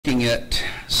looking at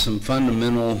some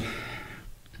fundamental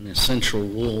and essential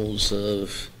rules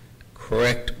of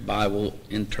correct Bible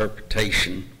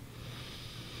interpretation.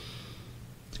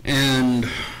 And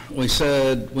we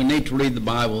said we need to read the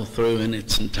Bible through in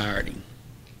its entirety.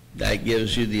 That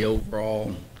gives you the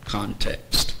overall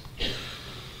context.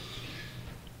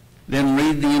 Then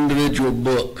read the individual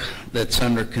book that's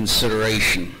under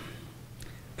consideration.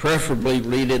 Preferably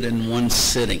read it in one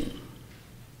sitting.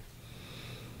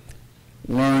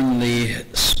 Learn the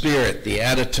spirit, the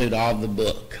attitude of the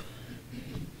book.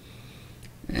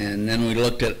 And then we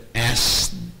looked at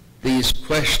ask these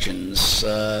questions.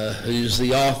 Who's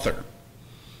the author?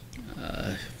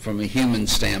 From a human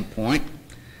standpoint.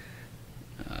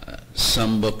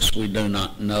 Some books we do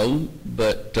not know,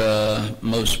 but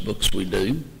most books we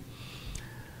do.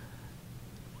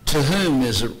 To whom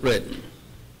is it written?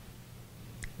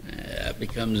 It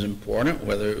becomes important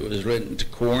whether it was written to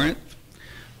Corinth,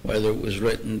 whether it was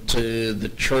written to the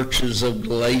churches of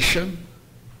Galatia,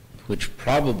 which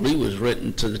probably was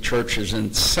written to the churches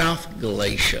in South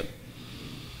Galatia.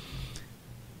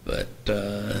 But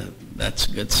that's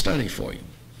a good study for you.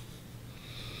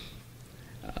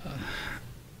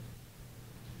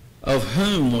 Of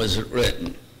whom was it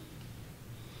written?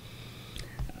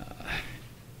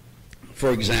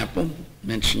 For example,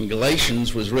 mentioned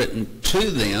Galatians was written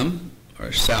to them,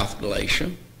 or South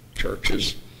Galatia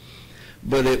churches,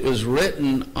 but it was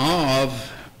written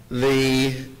of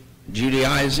the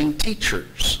Judaizing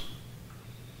teachers,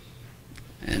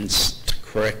 and to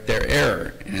correct their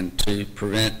error and to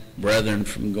prevent brethren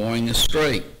from going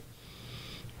astray.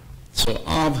 So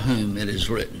of whom it is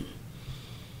written.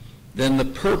 Then the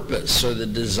purpose or the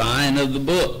design of the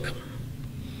book.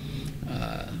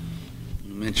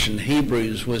 Mentioned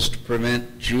Hebrews was to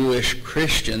prevent Jewish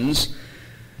Christians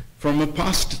from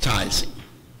apostatizing.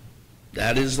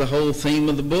 That is the whole theme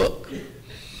of the book.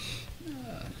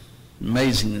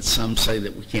 Amazing that some say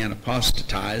that we can't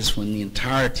apostatize when the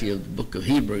entirety of the book of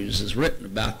Hebrews is written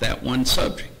about that one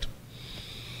subject.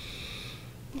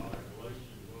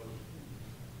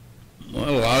 Well,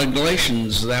 a lot of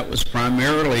Galatians, that was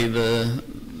primarily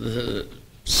the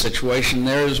situation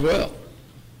there as well.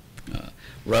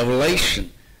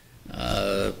 Revelation,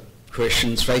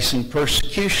 Christians facing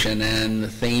persecution, and the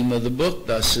theme of the book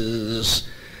thus is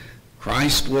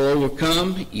Christ will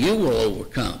overcome, you will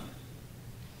overcome.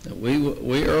 That we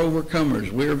are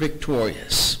overcomers, we are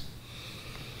victorious.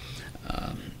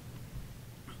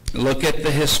 Look at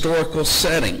the historical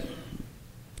setting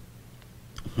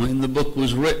when the book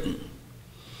was written.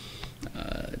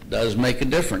 It does make a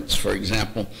difference. For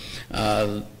example,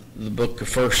 the book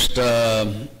of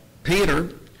 1 Peter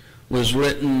was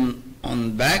written on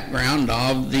the background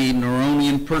of the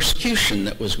Neronian persecution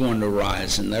that was going to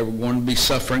arise, and they were going to be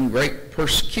suffering great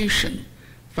persecution,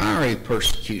 fiery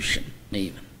persecution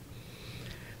even.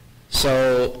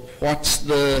 So what's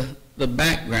the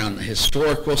background, the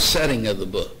historical setting of the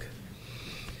book?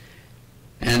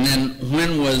 And then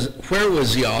where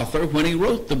was the author when he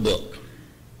wrote the book?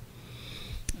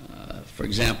 For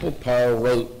example, Paul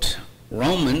wrote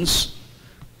Romans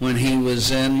when he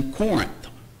was in Corinth.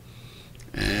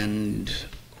 And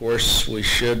of course we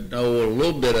should know a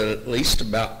little bit at least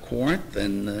about Corinth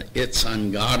and its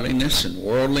ungodliness and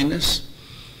worldliness.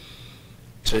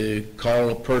 To call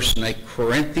a person a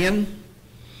Corinthian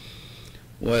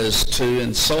was to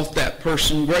insult that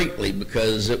person greatly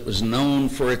because it was known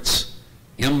for its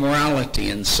immorality.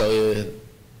 And so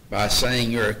by saying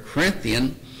you're a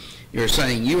Corinthian, you're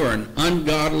saying you are an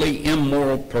ungodly,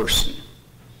 immoral person.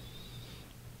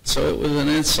 So it was an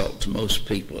insult to most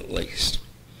people, at least.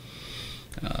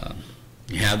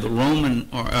 You have the Roman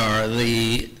or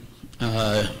the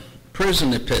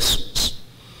prison epistles,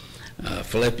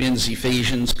 Philippians,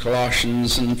 Ephesians,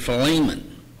 Colossians, and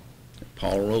Philemon.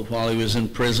 Paul wrote while he was in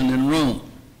prison in Rome.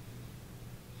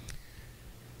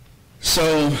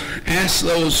 So ask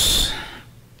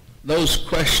those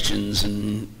questions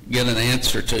and get an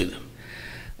answer to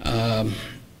them.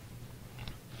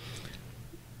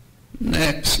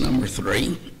 Next, number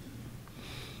 3,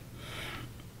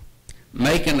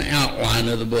 make an outline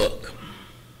of the book.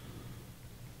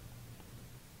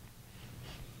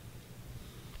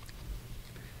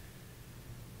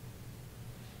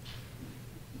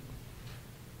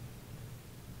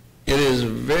 It is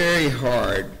very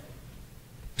hard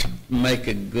to make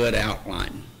a good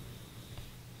outline.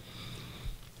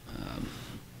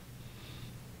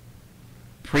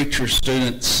 Preacher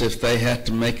students, if they have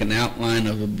to make an outline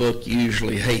of a book,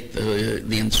 usually hate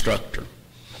the instructor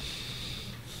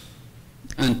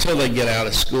until they get out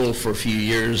of school for a few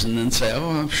years and then say, oh,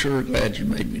 I'm sure glad you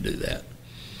made me do that.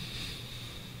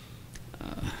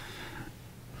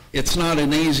 it's not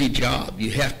an easy job.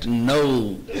 You have to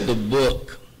know the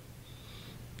book,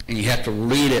 and you have to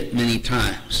read it many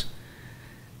times.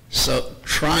 So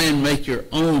try and make your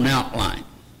own outline.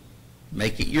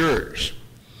 Make it yours.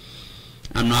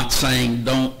 I'm not saying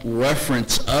don't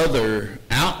reference other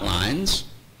outlines.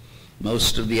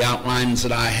 Most of the outlines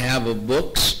that I have of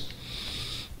books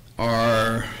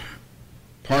are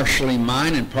partially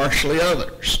mine and partially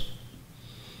others.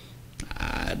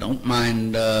 I don't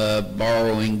mind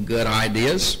borrowing good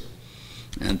ideas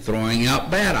and throwing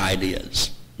out bad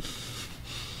ideas.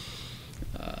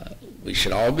 We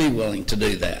should all be willing to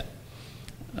do that.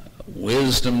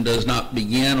 Wisdom does not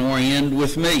begin or end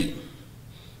with me,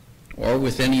 or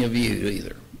with any of you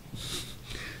either.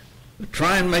 But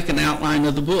try and make an outline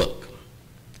of the book.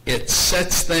 It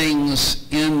sets things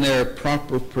in their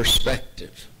proper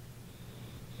perspective,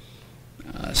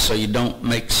 so you don't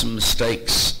make some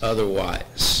mistakes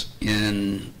otherwise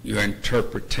in your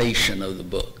interpretation of the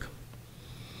book.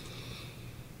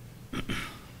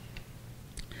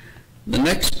 The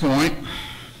next point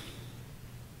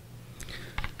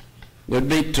would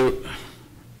be to,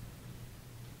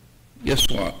 guess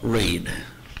what, read.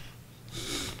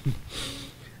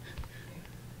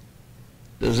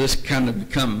 Does this kind of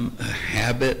become a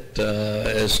habit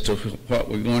as to what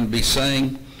we're going to be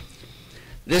saying?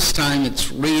 This time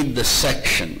it's read the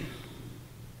section.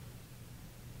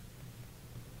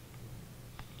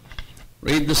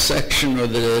 Read the section or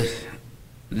the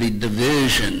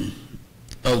division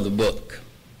of the book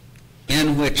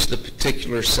in which the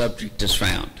particular subject is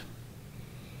found.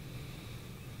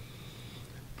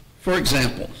 For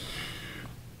example,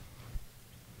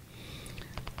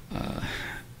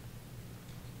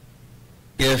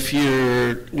 if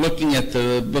you're looking at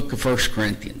the book of 1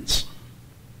 Corinthians,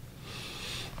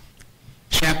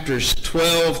 chapters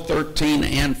 12, 13,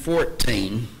 and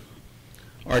 14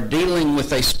 are dealing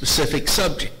with a specific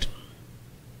subject.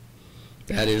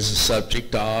 That is the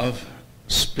subject of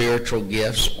spiritual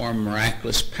gifts or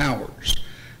miraculous powers.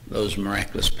 Those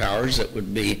miraculous powers that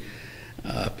would be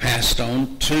passed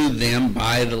on to them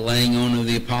by the laying on of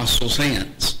the apostles'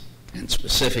 hands, and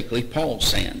specifically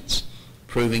Paul's hands,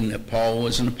 proving that Paul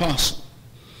was an apostle.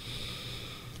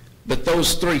 But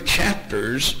those 3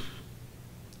 chapters,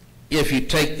 if you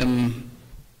take them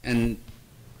and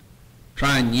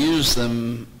try and use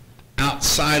them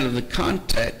outside of the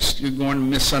context, you're going to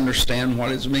misunderstand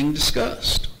what is being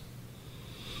discussed.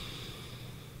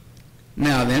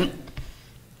 Now then,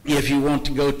 if you want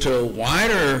to go to a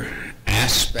wider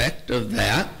aspect of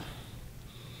that,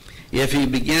 if you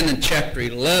begin in chapter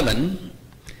 11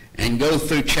 and go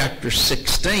through chapter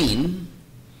 16,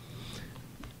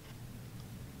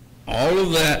 all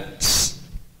of that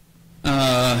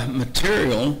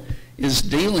material is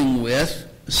dealing with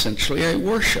essentially a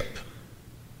worship,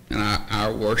 and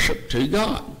our worship to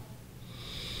God.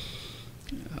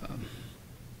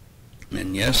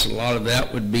 And yes, a lot of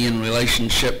that would be in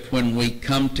relationship when we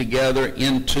come together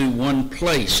into one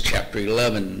place. Chapter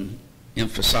 11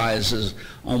 emphasizes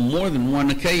on more than one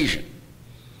occasion.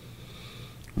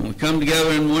 When we come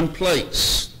together in one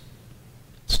place,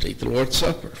 let's take the Lord's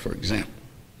Supper, for example.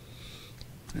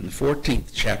 In the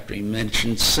 14th chapter, he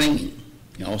mentions singing.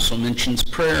 He also mentions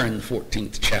prayer in the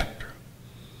 14th chapter.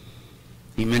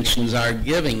 He mentions our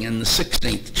giving in the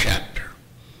 16th chapter.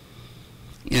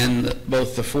 In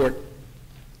both the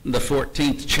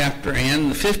 14th chapter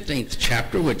and the 15th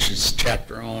chapter, which is a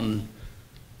chapter on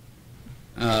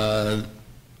the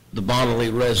bodily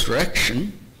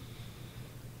resurrection,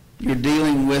 you're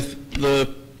dealing with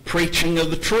the preaching of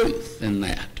the truth in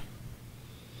that.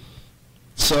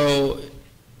 So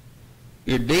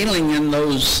you're dealing in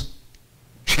those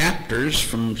chapters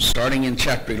from starting in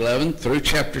chapter 11 through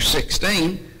chapter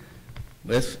 16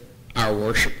 with our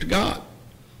worship to God.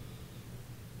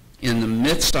 In the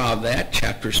midst of that,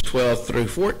 chapters 12 through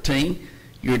 14,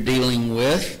 you're dealing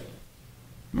with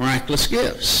miraculous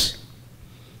gifts.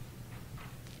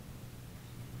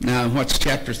 Now, what's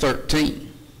chapter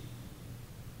 13?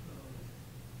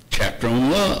 Chapter on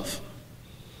love.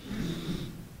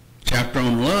 Chapter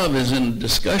on love is in a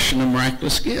discussion of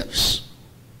miraculous gifts.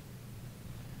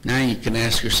 Now you can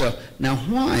ask yourself, now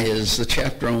why is the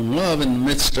chapter on love in the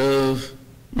midst of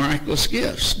miraculous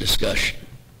gifts discussion?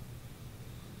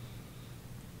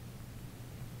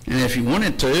 And if you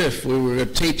wanted to, if we were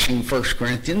teaching 1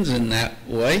 Corinthians in that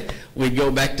way, we'd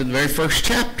go back to the very first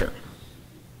chapter.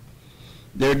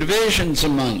 There are divisions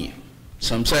among you.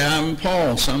 Some say I am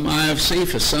Paul, some I have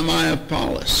Cephas, some I have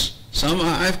Apollos, some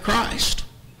I have Christ.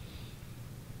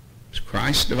 Is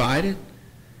Christ divided?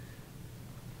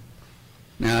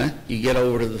 Now, you get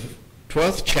over to the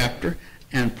 12th chapter,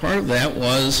 and part of that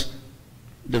was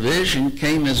division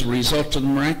came as a result of the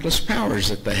miraculous powers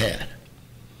that they had.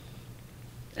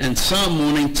 And some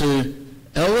wanting to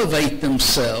elevate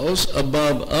themselves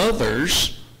above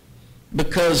others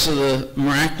because of the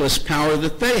miraculous power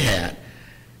that they had.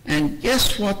 And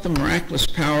guess what the miraculous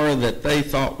power that they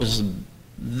thought was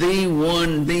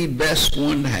the best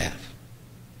one to have?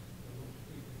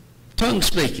 Tongue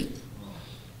speaking.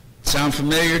 Sound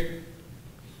familiar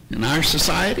in our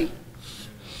society?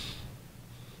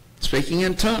 Speaking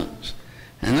in tongues.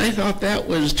 And they thought that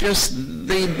was just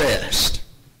the best.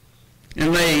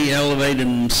 And they elevated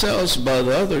themselves above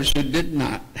others who did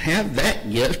not have that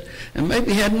gift and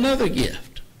maybe had another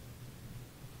gift.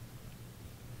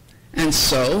 And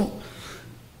so,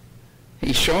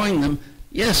 he's showing them,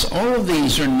 yes, all of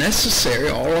these are necessary,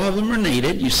 all of them are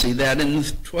needed. You see that in the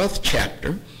 12th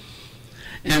chapter.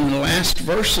 And the last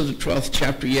verse of the 12th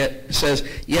chapter yet says,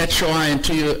 yet show I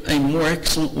unto you a more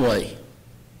excellent way.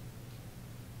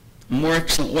 A more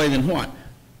excellent way than what?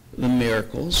 The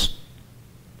miracles.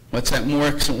 What's that more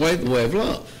excellent way? The way of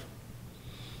love.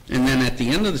 And then at the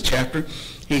end of the chapter,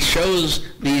 he shows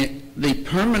the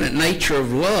permanent nature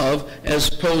of love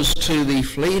as opposed to the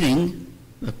fleeting,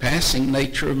 the passing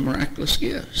nature of miraculous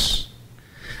gifts.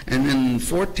 And then in the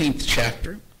 14th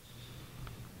chapter,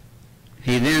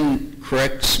 he then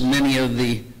corrects many of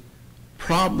the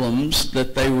problems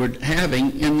that they were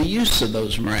having in the use of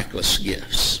those miraculous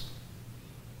gifts.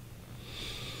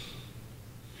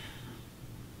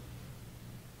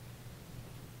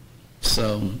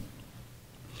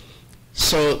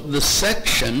 So the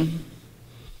section,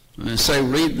 when I say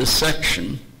read the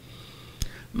section,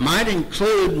 might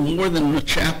include more than a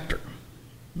chapter.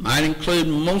 Might include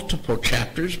multiple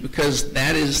chapters because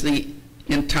that is the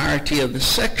entirety of the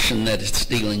section that it's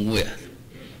dealing with,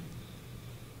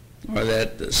 or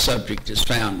that the subject is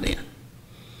found in.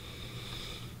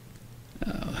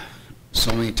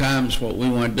 So many times what we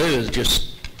want to do is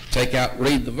just take out,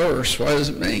 read the verse. What does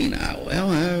it mean?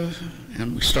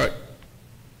 And we start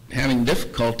having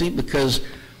difficulty because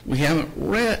we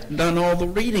haven't done all the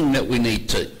reading that we need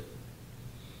to.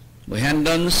 We haven't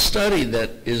done the study that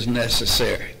is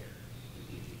necessary.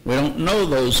 We don't know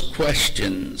those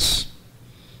questions,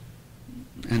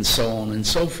 and so on and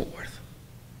so forth.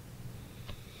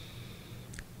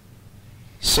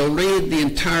 So read the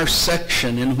entire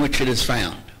section in which it is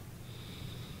found.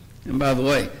 And by the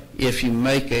way, if you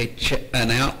make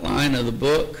an outline of the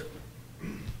book,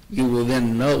 you will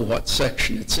then know what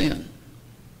section it's in.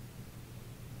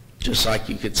 Just like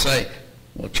you could say,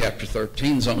 well, chapter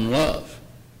 13 is on love.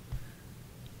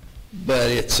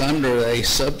 But it's under a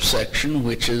subsection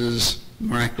which is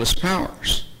miraculous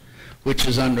powers, which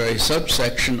is under a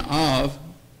subsection of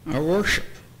our worship.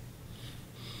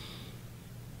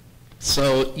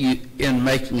 So in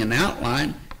making an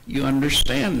outline, you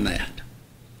understand that.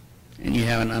 And you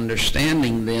have an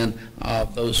understanding then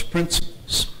of those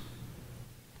principles.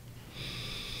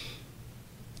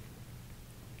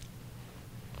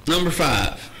 Number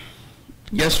 5.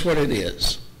 Guess what it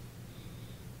is?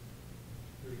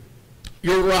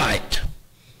 You're right.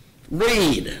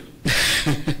 Read.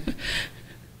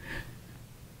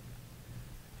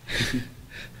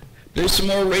 Do some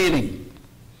more reading.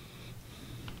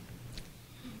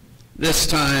 This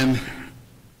time,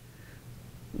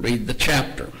 read the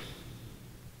chapter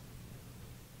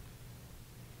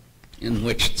in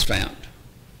which it's found.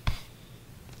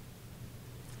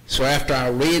 So after I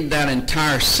read that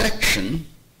entire section,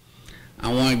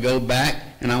 I want to go back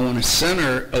and I want to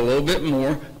center a little bit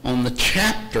more on the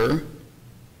chapter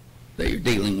that you're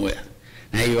dealing with.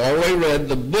 Now, you already read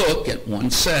the book at one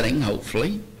setting,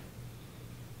 hopefully.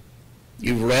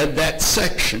 You've read that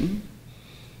section.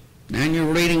 Now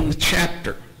you're reading the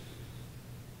chapter.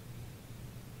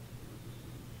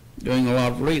 Doing a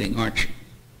lot of reading, aren't you?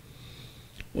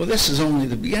 Well, this is only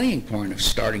the beginning point of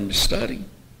starting to study.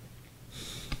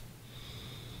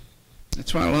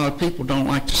 That's why a lot of people don't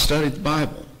like to study the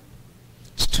Bible.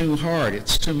 It's too hard.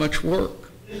 It's too much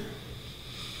work.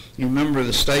 You remember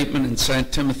the statement in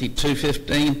 2 Timothy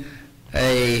 2:15,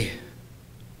 a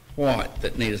what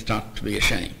that needeth not to be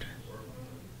ashamed?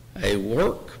 A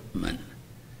workman.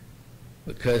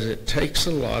 Because it takes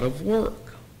a lot of work.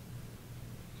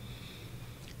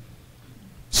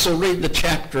 So read the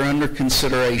chapter under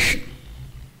consideration.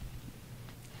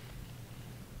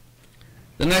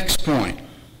 The next point.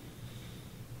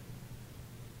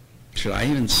 Should I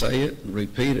even say it and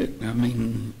repeat it? I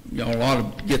mean, y'all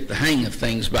ought to get the hang of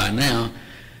things by now.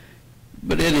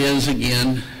 But it is,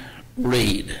 again,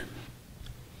 read.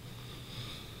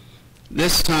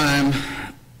 This time,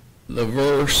 the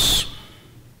verse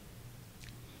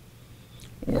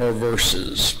or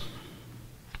verses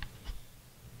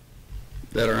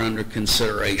that are under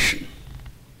consideration.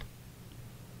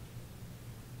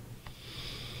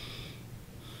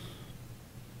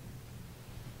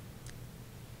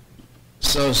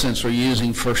 So since we're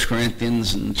using 1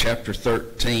 Corinthians in chapter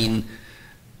 13,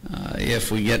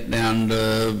 if we get down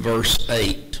to verse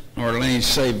 8, or let me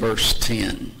say verse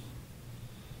 10,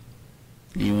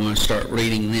 you want to start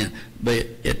reading then. But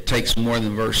it takes more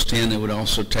than verse 10. It would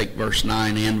also take verse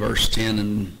 9 and verse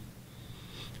 10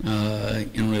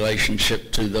 in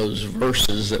relationship to those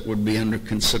verses that would be under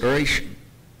consideration.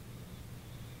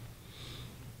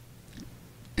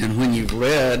 And when you've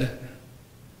read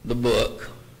the book,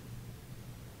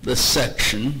 the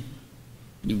section,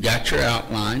 you've got your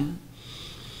outline,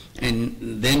 and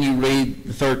then you read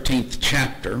the 13th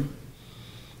chapter.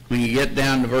 When you get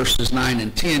down to verses 9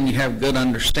 and 10, you have good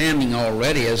understanding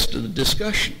already as to the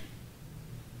discussion.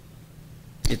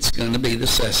 It's going to be the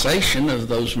cessation of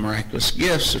those miraculous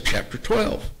gifts of chapter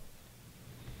 12.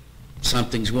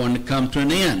 Something's going to come to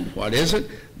an end. What is it?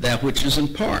 That which is in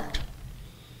part.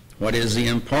 What is the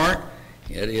in part?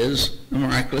 It is the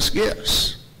miraculous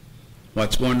gifts.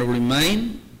 What's going to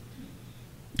remain?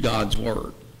 God's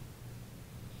Word.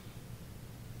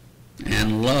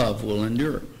 And love will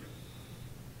endure.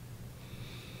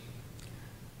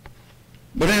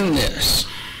 But in this,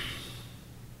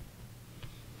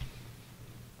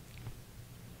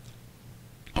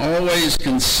 always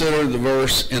consider the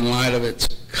verse in light of its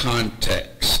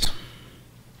context.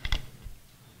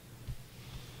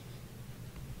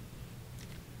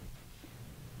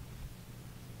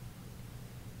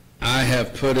 I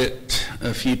have put it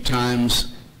a few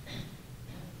times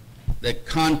that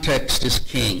context is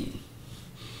king.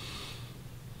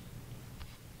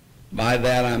 By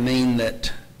that I mean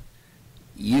that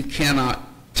you cannot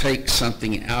take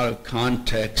something out of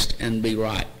context and be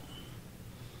right.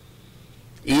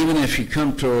 Even if you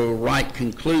come to a right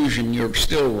conclusion, you're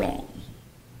still wrong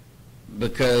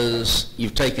because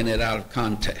you've taken it out of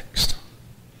context.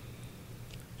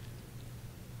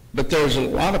 But there's a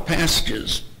lot of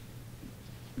passages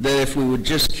that if we would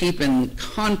just keep in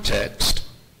context,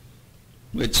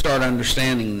 we'd start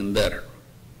understanding them better.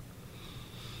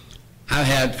 I've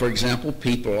had, for example,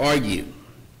 people argue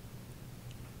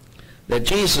that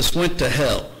Jesus went to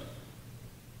hell.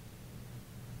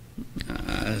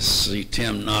 I see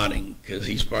Tim nodding because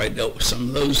he's probably dealt with some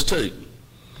of those too.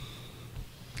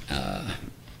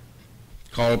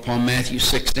 Call upon Matthew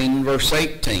 16, verse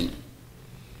 18.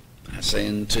 I say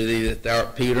unto thee that thou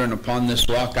art Peter, and upon this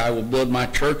rock I will build my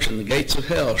church, and the gates of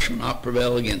hell shall not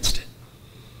prevail against it.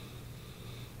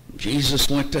 Jesus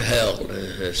went to hell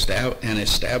and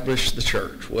established the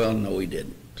church. Well, no, he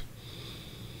didn't.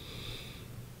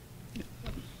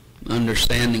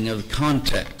 Understanding of the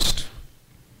context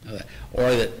of that.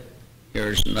 Or that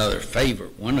here's another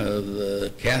favorite one of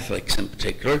the Catholics in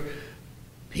particular.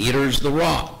 Peter's the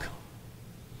rock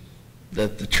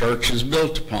that the church is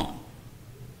built upon.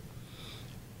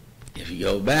 If you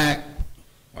go back,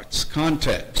 what's the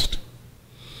context?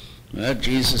 Well,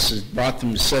 Jesus has brought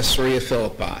them to Caesarea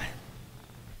Philippi.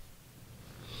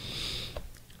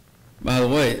 By the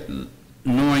way,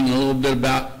 knowing a little bit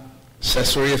about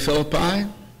Caesarea Philippi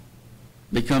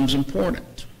becomes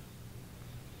important.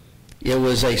 It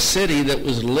was a city that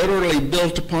was literally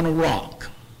built upon a rock,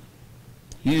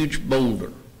 huge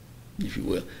boulder, if you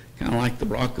will, kind of like the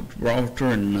Rock of Gibraltar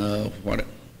and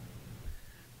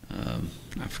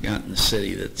I've forgotten the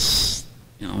city that's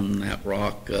on that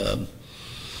rock. But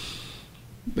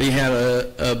he had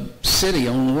a city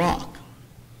on the rock.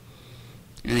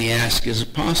 And he asked his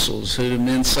apostles, who do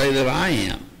men say that I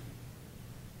am?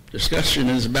 Discussion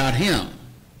is about him.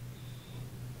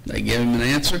 They gave him an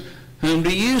answer. Whom do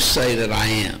you say that I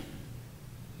am?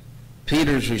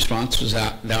 Peter's response was,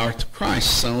 thou art the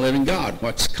Christ, Son of the living God.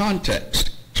 What's the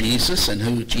context? Jesus and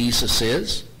who Jesus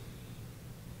is.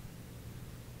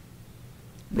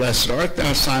 Blessed art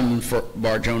thou, Simon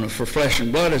Bar-Jonah, for flesh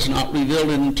and blood has not revealed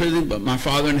it unto thee, but my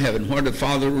Father in heaven. What did the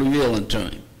Father reveal unto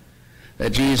him?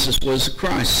 That Jesus was the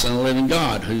Christ, Son of the living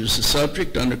God. Who's the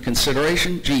subject under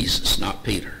consideration? Jesus, not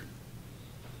Peter.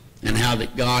 And how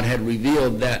that God had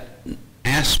revealed that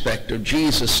aspect of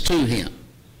Jesus to him.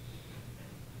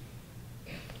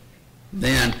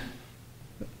 Then,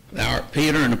 thou art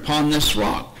Peter, and upon this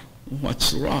rock.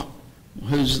 What's the rock?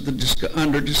 Who's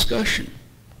under discussion?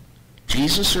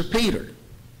 Jesus or Peter?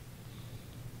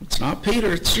 It's not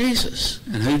Peter, it's Jesus.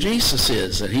 And who Jesus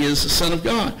is, that he is the Son of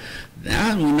God.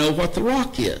 Now we know what the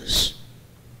rock is.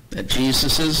 That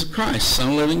Jesus is the Christ, Son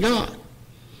of the living God.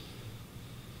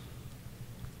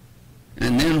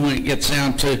 And then when it gets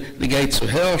down to the gates of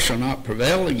hell shall not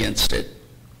prevail against it,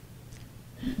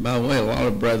 By the way, a lot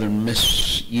of brethren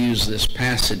misuse this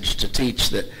passage to teach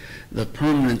that the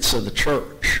permanence of the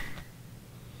church.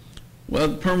 Well,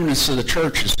 the permanence of the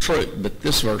church is true, but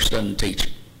this verse doesn't teach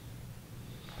it.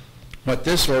 What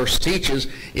this verse teaches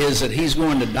is that he's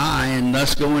going to die and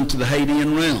thus go into the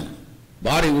Hadean realm.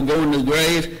 Body will go into the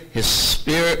grave, his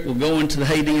spirit will go into the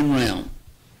Hadean realm.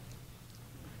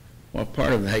 What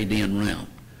part of the Hadean realm?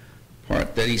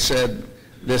 Part that he said,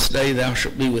 this day thou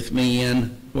shalt be with me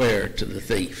in where? To the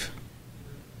thief.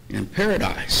 In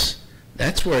paradise.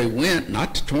 That's where he went,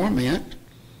 not to torment.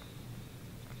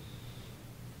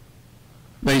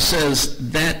 But he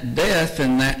says that death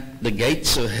and that the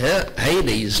gates of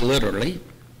Hades, literally,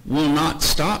 will not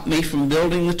stop me from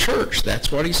building the church.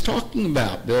 That's what he's talking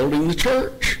about, building the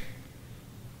church.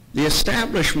 The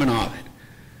establishment of it.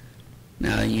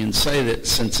 Now, you can say that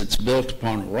since it's built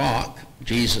upon a rock,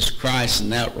 Jesus Christ,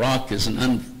 and that rock is an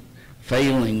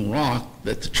unfailing rock,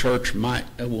 that the church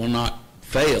will not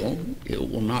fail, it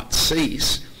will not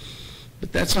cease.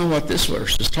 But that's not what this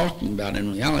verse is talking about.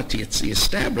 In reality, it's the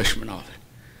establishment of it.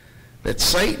 That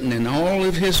Satan in all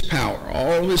of his power,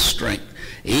 all of his strength,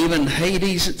 even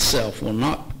Hades itself will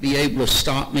not be able to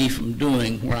stop me from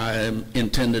doing what I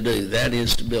intend to do. That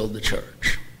is to build the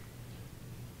church.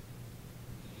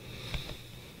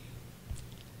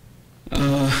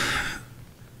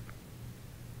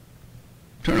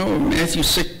 Turn over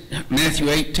to Matthew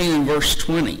 18 and verse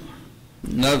 20.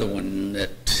 Another one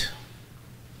that,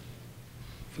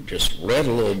 if we just read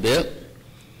a little bit,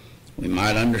 we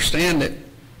might understand it.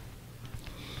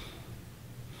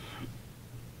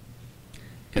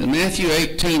 In Matthew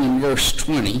 18 and verse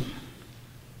 20,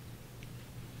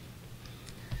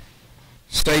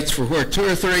 states, for where two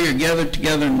or three are gathered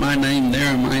together in my name, there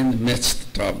am I in the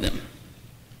midst of them.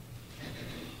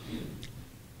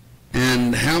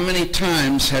 And how many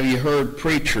times have you heard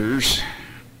preachers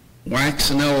wax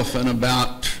an elephant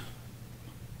about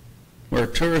where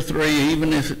two or three,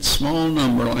 even if it's a small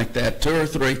number like that, two or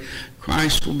three,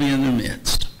 Christ will be in their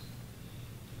midst?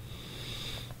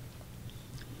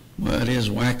 Well, it is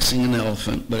waxing an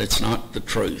elephant, but it's not the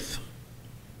truth.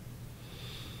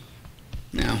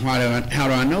 Now, how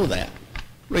do I know that?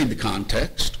 Read the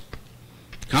context.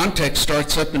 Context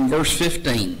starts up in verse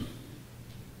 15.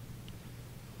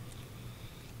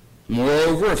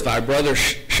 Moreover, if thy brother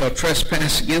shall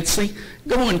trespass against thee,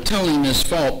 go and tell him his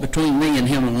fault between thee and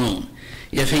him alone.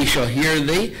 If he shall hear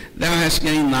thee, thou hast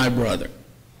gained thy brother.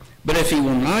 But if he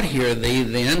will not hear thee,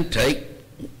 then take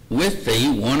with thee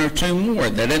one or two more,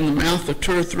 that in the mouth of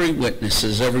two or three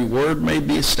witnesses every word may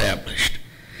be established.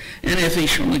 And if he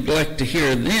shall neglect to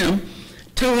hear them,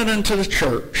 tell it unto the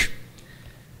church.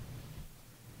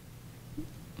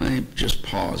 Let me just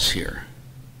pause here.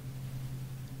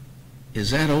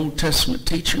 Is that Old Testament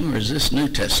teaching or is this New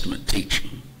Testament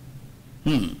teaching?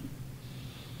 Now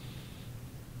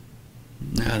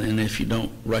then, if you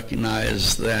don't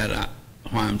recognize that,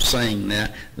 why I'm saying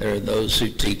that, there are those who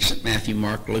teach that Matthew,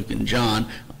 Mark, Luke, and John,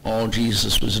 all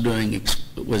Jesus was doing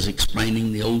was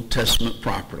explaining the Old Testament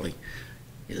properly.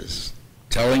 Is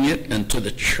telling it unto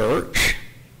the church.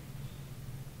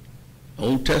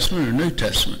 Old Testament or New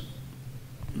Testament?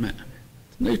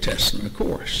 New Testament, of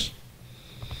course.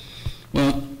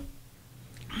 Well,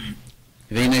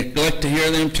 if he neglect to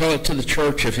hear them, tell it to the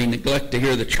church. If he neglect to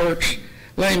hear the church,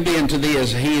 let him be unto thee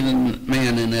as a heathen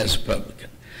man and as a publican.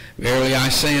 Verily I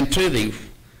say unto thee,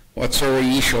 whatsoever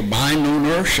ye shall bind on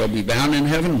earth shall be bound in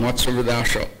heaven,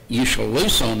 whatsoever ye shall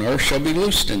loose on earth shall be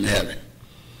loosed in heaven.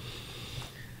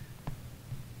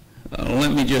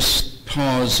 Let me just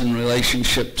pause in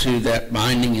relationship to that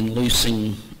binding and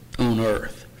loosing on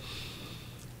earth.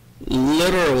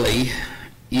 Literally,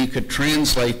 you could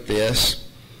translate this,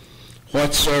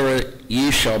 whatsoever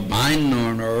ye shall bind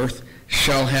on earth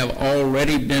shall have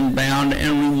already been bound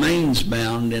and remains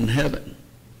bound in heaven.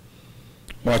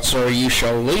 Whatsoever ye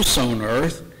shall loose on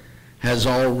earth has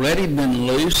already been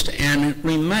loosed and it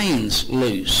remains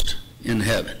loosed in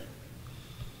heaven.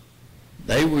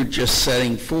 They were just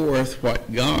setting forth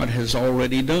what God has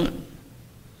already done.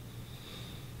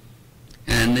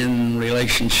 And in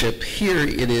relationship here,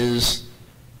 it is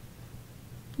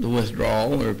the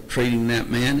withdrawal or treating that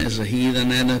man as a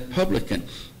heathen and a publican.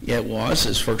 It was,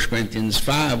 as 1 Corinthians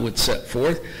 5 would set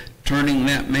forth, turning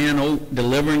that man,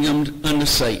 delivering him unto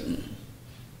Satan.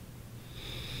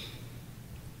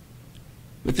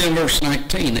 But then verse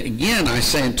 19, again I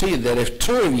say unto you that if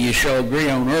two of you shall agree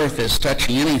on earth as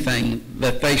touching anything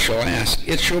that they shall ask,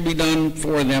 it shall be done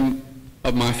for them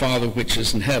of my Father which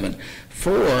is in heaven.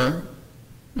 For,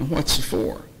 now what's the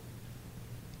for?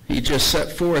 He just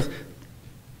set forth,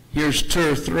 here's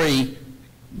two or three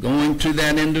going to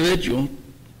that individual,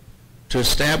 to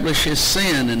establish his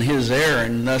sin and his error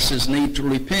and thus his need to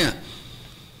repent.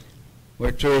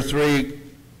 Where two or three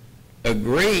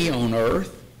agree on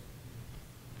earth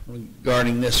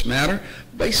regarding this matter,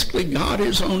 basically God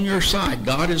is on your side.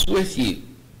 God is with you.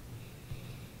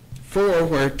 4,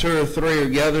 where two or three are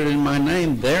gathered in my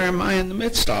name, there am I in the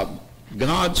midst of them.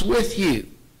 God's with you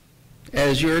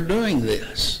as you're doing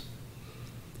this.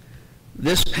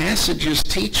 This passage is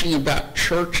teaching about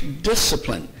church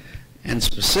discipline, and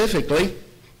specifically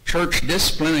church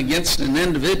discipline against an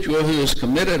individual who has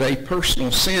committed a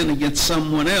personal sin against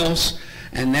someone else,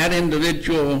 and that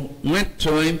individual went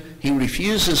to him. He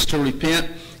refuses to repent.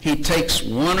 He takes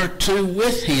 1 or 2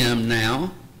 with him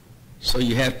now, so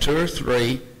you have 2 or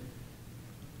 3.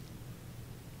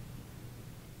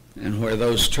 And where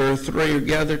those 2 or 3 are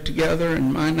gathered together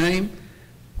in my name,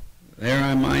 there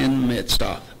am I in the midst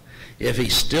of them. If he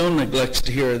still neglects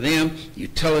to hear them, you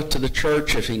tell it to the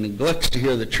church. If he neglects to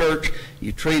hear the church,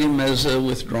 you treat him as a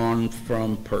withdrawn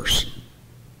from person,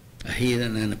 a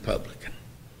heathen and a publican.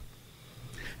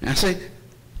 Now see,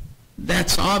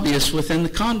 that's obvious within the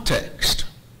context.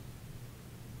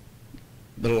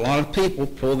 But a lot of people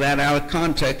pull that out of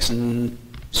context and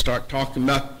start talking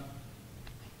about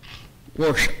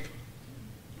worship.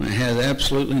 It has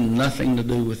absolutely nothing to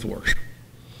do with worship.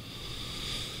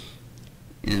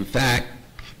 In fact,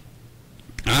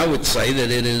 I would say that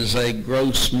it is a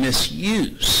gross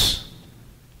misuse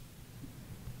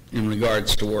in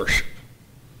regards to worship.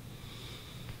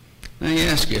 Let me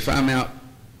ask you, if I'm out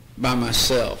by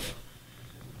myself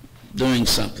doing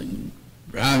something,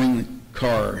 driving the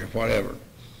car or whatever,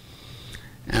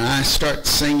 and I start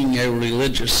singing a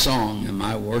religious song, am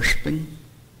I worshiping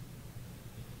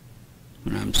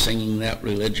when I'm singing that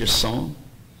religious song?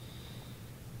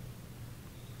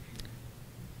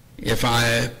 If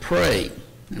I pray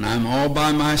and I'm all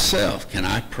by myself, can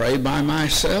I pray by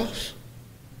myself?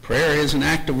 Prayer is an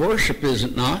act of worship, is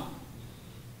it not?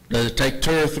 Does it take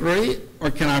 2 or 3, or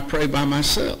can I pray by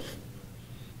myself?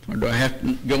 Or do I have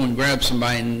to go and grab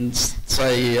somebody and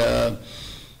say,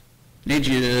 need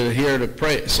you to hear to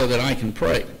pray so that I can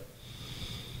pray?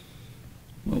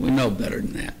 Well, we know better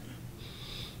than that.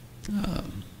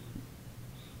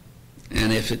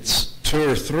 And if it's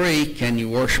 2 or 3, can you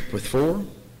worship with 4?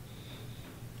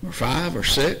 Or 5 or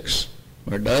 6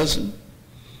 or a dozen?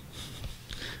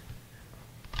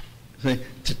 See,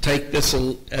 to take this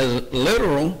as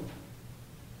literal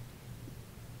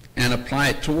and apply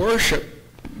it to worship,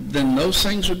 then those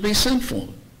things would be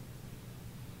sinful,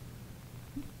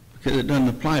 because it doesn't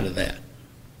apply to that.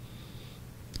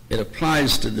 It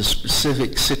applies to the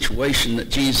specific situation that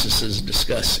Jesus is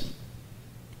discussing,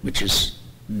 which is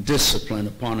discipline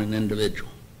upon an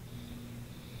individual.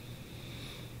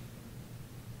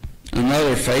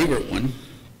 Another favorite one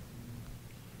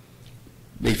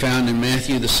be found in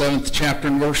Matthew the 7th chapter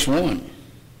and verse 1.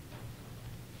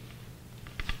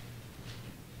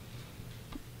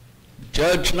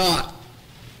 Judge not,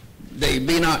 they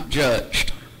be not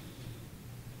judged.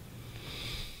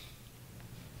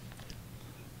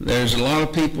 There's a lot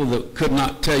of people that could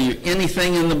not tell you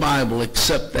anything in the Bible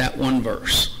except that one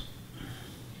verse.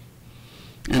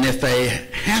 And if they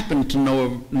happen to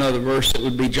know another verse, it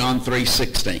would be John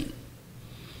 3:16.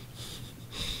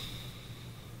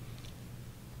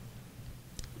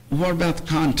 What about the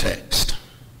context?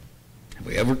 Have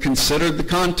we ever considered the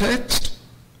context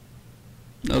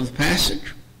of the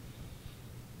passage?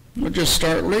 We'll just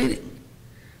start reading.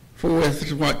 For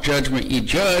with what judgment ye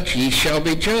judge, ye shall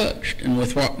be judged. And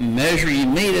with what measure ye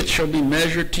mete, it shall be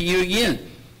measured to you again.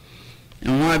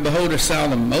 And why beholdest thou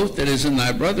the mote that is in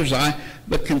thy brother's eye,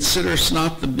 but considerest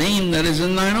not the beam that is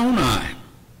in thine own eye?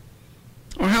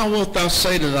 Or how wilt thou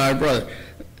say to thy brother,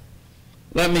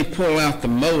 let me pull out the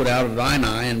mote out of thine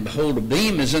eye, and behold, a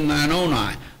beam is in thine own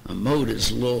eye? A mote is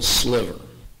a little sliver,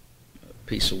 a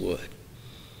piece of wood,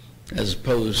 as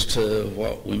opposed to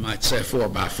what we might say a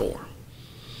 4x4.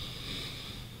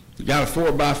 You got a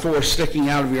 4x4 sticking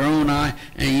out of your own eye,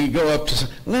 and you go up to say,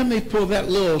 let me pull that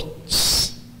little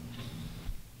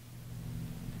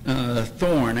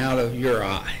thorn out of your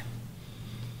eye.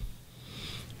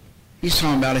 He's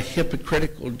talking about a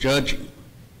hypocritical judging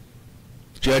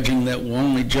that will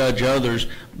only judge others,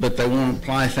 but they won't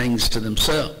apply things to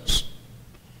themselves.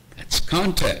 That's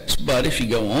context. But if you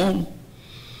go on,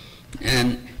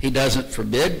 and he doesn't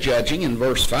forbid judging in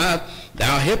verse 5,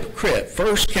 thou hypocrite,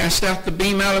 first cast out the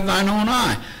beam out of thine own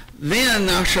eye, then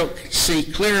thou shalt see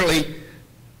clearly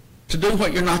to do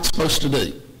what you're not supposed to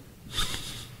do.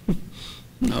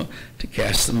 No, to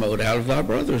cast the mote out of thy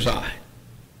brother's eye.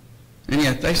 And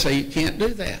yet they say you can't do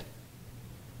that.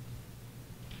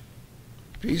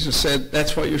 Jesus said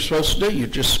that's what you're supposed to do. You're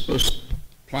just supposed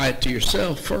Apply it to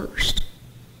yourself first.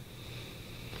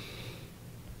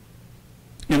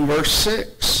 In verse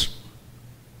 6,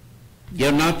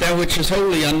 give not that which is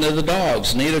holy unto the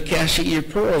dogs, neither cast ye your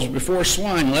pearls before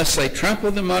swine, lest they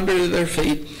trample them under their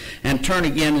feet, and turn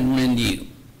again and rend you.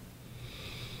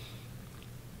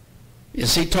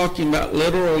 Is he talking about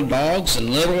literal dogs and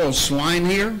literal swine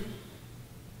here?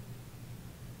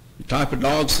 The type of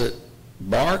dogs that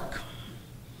bark?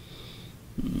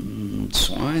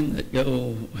 Swine that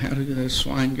go, how do the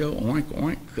swine go? Oink,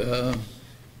 oink.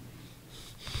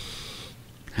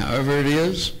 However it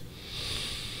is. Is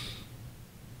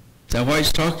that what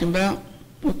he's talking about?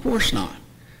 Well, of course not.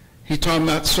 He's talking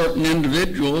about certain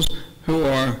individuals who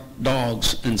are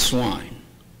dogs and swine.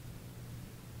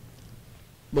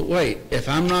 But wait, if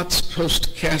I'm not supposed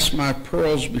to cast my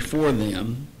pearls before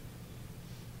them,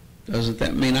 doesn't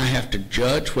that mean I have to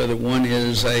judge whether one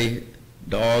is a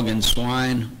dog and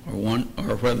swine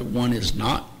or whether one is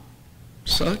not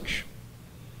such?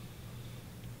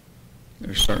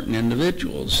 There are certain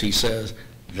individuals, he says,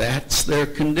 that's their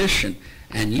condition,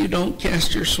 and you don't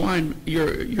cast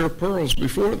your pearls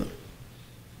before them.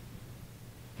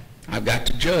 I've got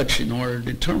to judge in order to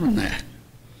determine that.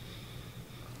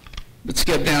 Let's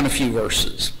get down a few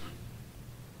verses.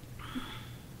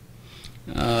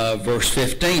 Verse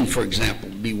 15, for example,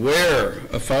 beware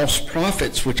of false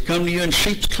prophets which come to you in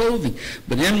sheep's clothing,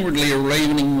 but inwardly are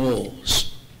ravening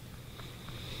wolves.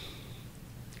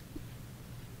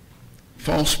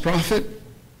 False prophet?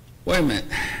 Wait a minute.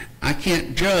 I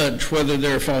can't judge whether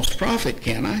they're a false prophet,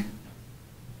 can I?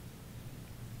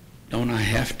 Don't I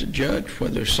have to judge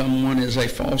whether someone is a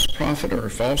false prophet or a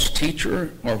false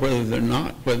teacher, or whether they're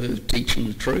not, whether they're teaching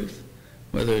the truth,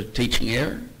 whether they're teaching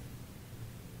error?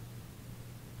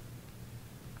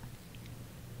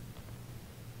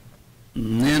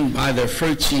 And then by their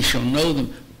fruits ye shall know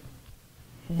them.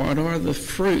 What are the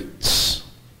fruits?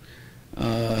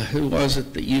 Who was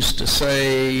it that used to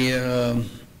say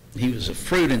he was a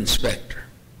fruit inspector?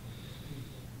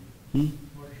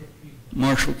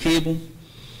 Marshall Keeble?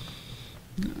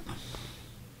 No.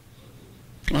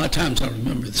 A lot of times I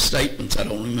remember the statements. I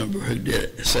don't remember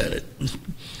who said it.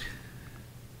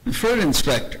 The fruit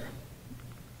inspector.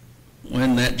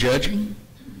 Wasn't that judging?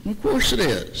 Of course it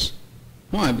is.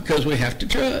 Why? Because we have to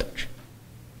judge.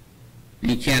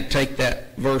 You can't take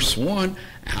that verse 1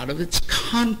 out of its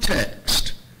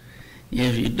context.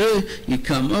 If you do, you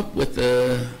come up with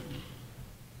the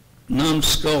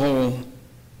numbskull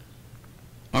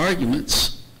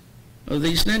arguments of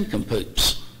these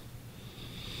nincompoops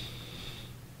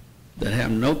that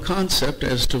have no concept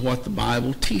as to what the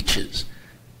Bible teaches.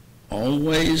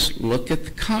 Always look at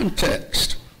the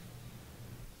context.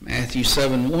 Matthew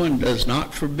 7:1 does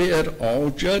not forbid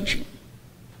all judging.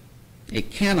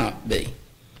 It cannot be.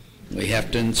 We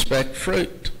have to inspect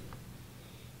fruit.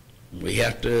 We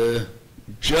have to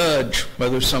judge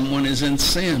whether someone is in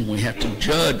sin. We have to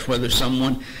judge whether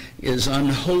someone is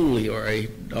unholy or a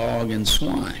dog and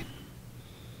swine.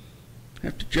 We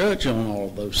have to judge on all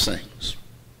of those things.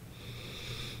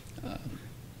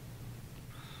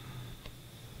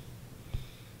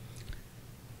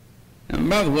 And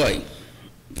by the way,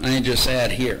 I just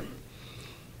add here,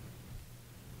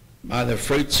 by their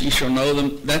fruits ye shall know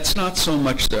them. That's not so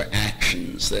much their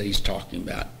actions that he's talking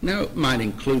about. Now, it might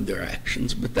include their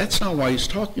actions, but that's not what he's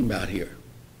talking about here.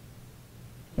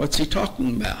 What's he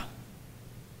talking about?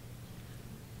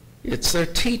 It's their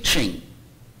teaching.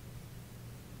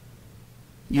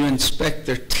 You inspect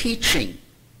their teaching.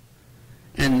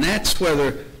 And that's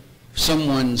whether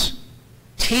someone's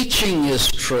teaching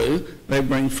is true, they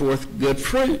bring forth good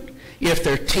fruit. If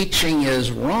their teaching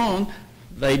is wrong,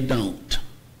 they don't.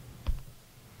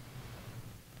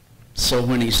 So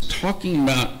when he's talking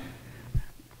about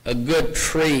a good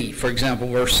tree, for example,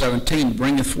 verse 17,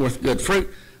 bringeth forth good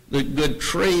fruit, the good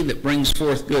tree that brings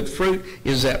forth good fruit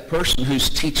is that person who's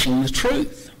teaching the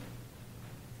truth.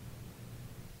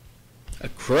 A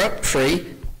corrupt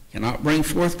tree cannot bring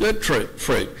forth good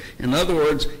fruit. In other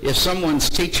words, if someone's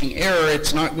teaching error,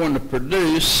 it's not going to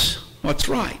produce what's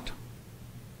right.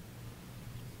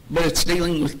 But it's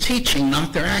dealing with teaching,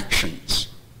 not their actions.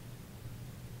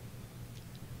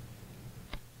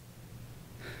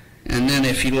 And then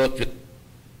if you look at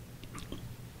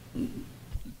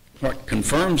what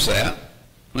confirms that,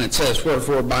 when it says,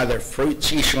 wherefore by their fruits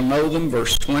ye shall know them,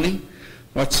 verse 20,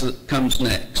 comes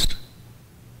next?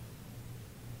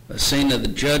 The scene of the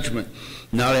judgment.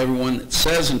 Not everyone that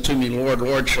says unto me, Lord,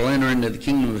 Lord, shall enter into the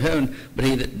kingdom of heaven, but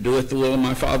he that doeth the will of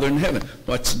my Father in heaven.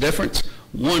 What's the difference?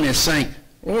 One is saying,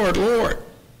 Lord, Lord,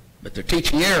 but they're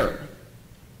teaching error.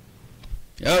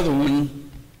 The other one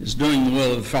is doing the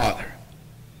will of the Father.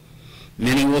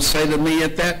 Many will say to me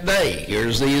at that day,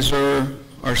 here's these are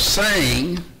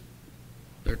saying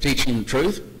they're teaching the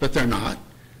truth, but they're not.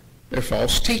 They're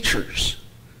false teachers.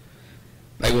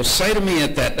 They will say to me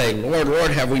at that day, Lord, Lord,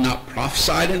 have we not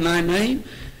prophesied in thy name?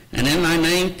 And in thy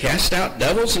name cast out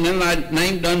devils, and in thy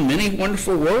name done many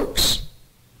wonderful works?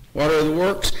 What are the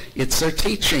works? It's their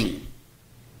teaching,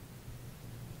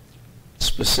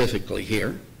 specifically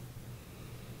here.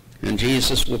 And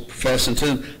Jesus will profess unto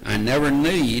them, I never knew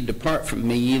ye, depart from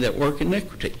me, ye that work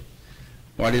iniquity.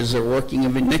 What is their working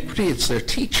of iniquity? It's their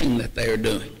teaching that they are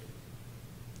doing.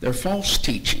 Their false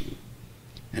teaching.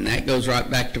 And that goes right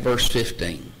back to verse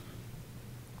 15.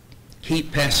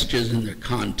 Keep passages in their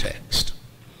context.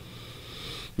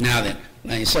 Now then,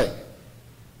 let me say,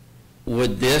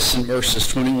 would this in verses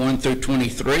 21 through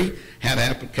 23 have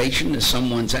application to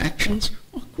someone's actions?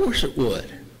 Well, of course it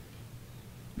would.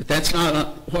 But that's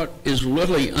not what is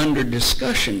really under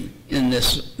discussion in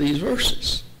these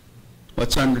verses.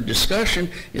 What's under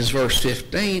discussion is verse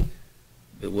 15,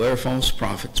 beware false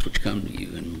prophets which come to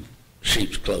you in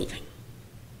sheep's clothing,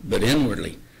 but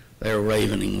inwardly they are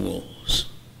ravening wolves.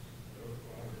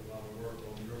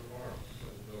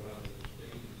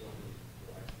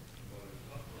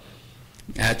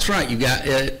 That's right.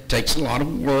 It takes a lot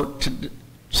of work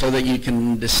so that you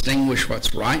can distinguish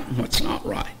what's right and what's not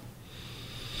right.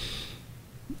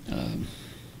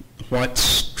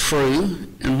 What's true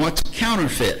and what's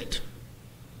counterfeit.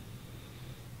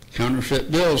 Counterfeit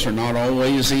bills are not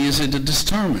always easy to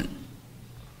determine.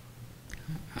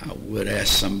 I would ask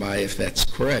somebody if that's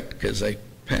correct, because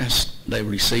they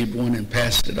received one and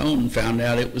passed it on and found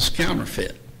out it was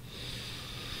counterfeit.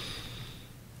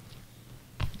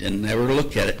 Didn't ever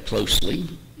look at it closely,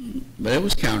 but it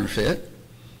was counterfeit.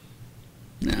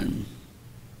 And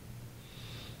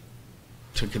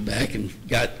took it back and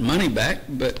got money back,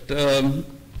 but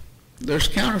there's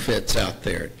counterfeits out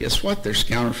there. Guess what? There's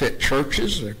counterfeit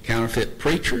churches, there's counterfeit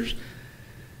preachers,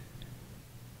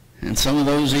 and some of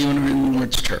those even are in the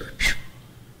Lord's church.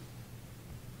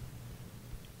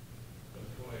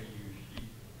 That's why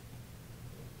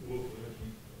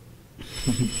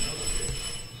you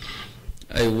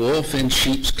A wolf in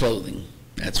sheep's clothing.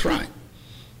 That's right.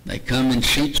 They come in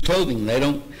sheep's clothing. They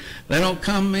don't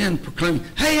come in proclaiming,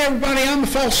 hey everybody, I'm a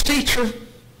false teacher.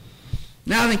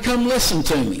 Now then come listen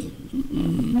to me.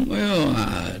 Well,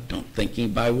 I don't think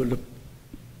anybody would have,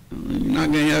 you're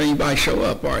not going to have anybody show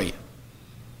up, are you?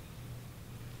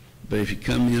 But if you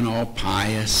come in all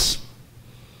pious,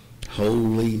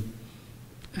 holy,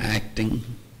 acting,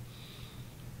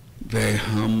 very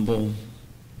humble,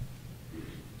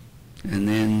 and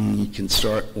then you can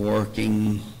start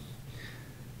working.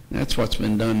 That's what's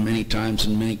been done many times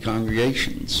in many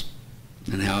congregations,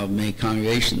 and how many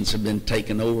congregations have been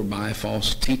taken over by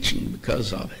false teaching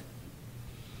because of it.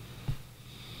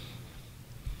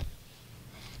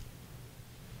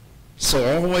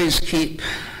 So always keep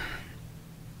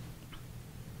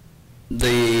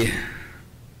the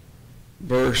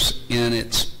verse in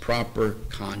its proper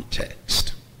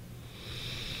context.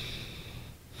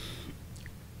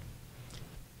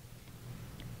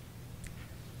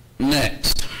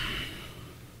 Next,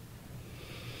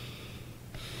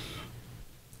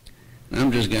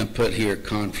 I'm just going to put here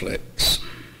conflicts.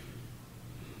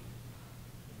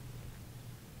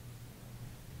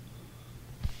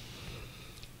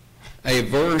 A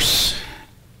verse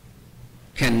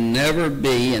can never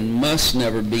be and must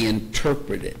never be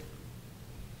interpreted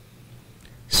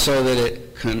so that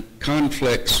it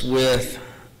conflicts with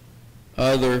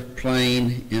other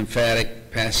plain,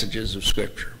 emphatic passages of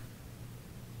Scripture.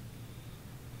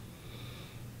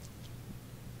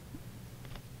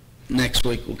 Next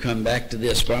week we'll come back to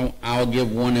this, but I'll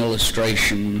give one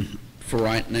illustration for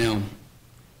right now.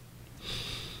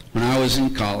 When I was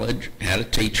in college, I had a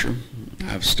teacher.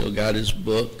 I've still got his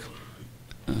book.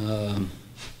 Of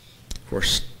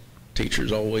course,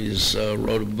 teachers always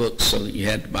wrote a book so that you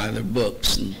had to buy their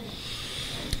books.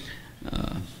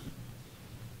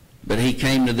 But he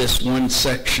came to this one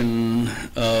section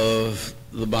of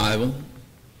the Bible.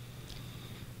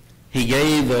 He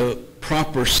gave a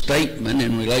proper statement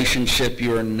in relationship.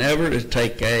 You are never to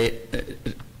take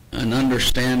an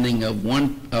understanding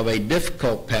of a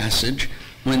difficult passage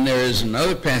when there is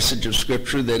another passage of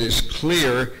Scripture that is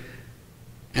clear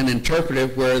and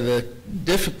interpretive, where the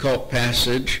difficult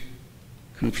passage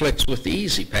conflicts with the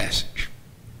easy passage.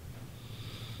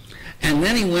 And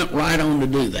then he went right on to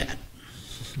do that.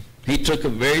 He took a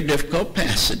very difficult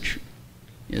passage,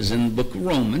 is in the book of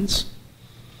Romans,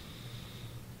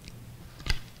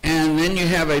 and then you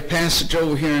have a passage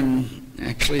over here in,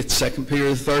 actually it's 2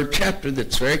 Peter, the 3rd chapter,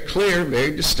 that's very clear,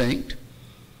 very distinct.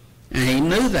 And he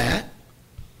knew that,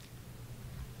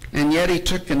 And yet he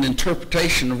took an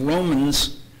interpretation of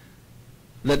Romans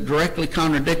that directly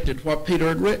contradicted what Peter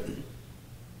had written.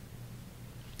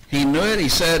 He knew it. He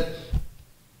said,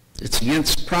 it's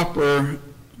against proper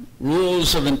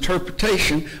rules of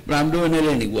interpretation, but I'm doing it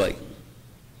anyway.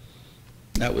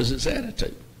 That was his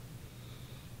attitude.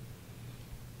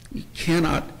 You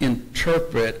cannot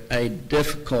interpret a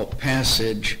difficult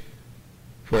passage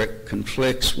where it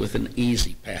conflicts with an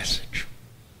easy passage.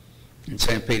 In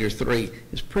 2 Peter 3,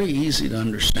 it's pretty easy to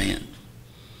understand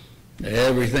that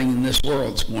everything in this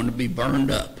world is going to be burned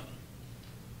up.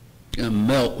 It's going to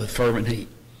melt with fervent heat.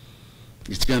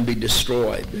 It's going to be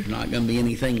destroyed. There's not going to be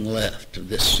anything left of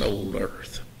this souled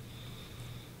earth.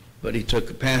 But he took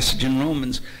a passage in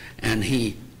Romans and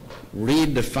he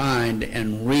redefined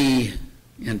and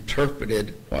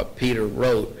reinterpreted what Peter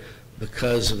wrote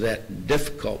because of that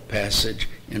difficult passage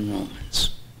in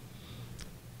Romans.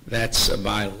 That's a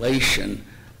violation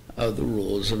of the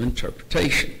rules of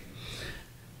interpretation.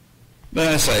 But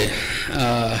I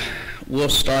say, we'll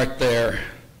start there,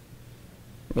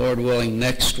 Lord willing,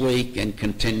 next week and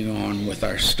continue on with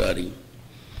our study.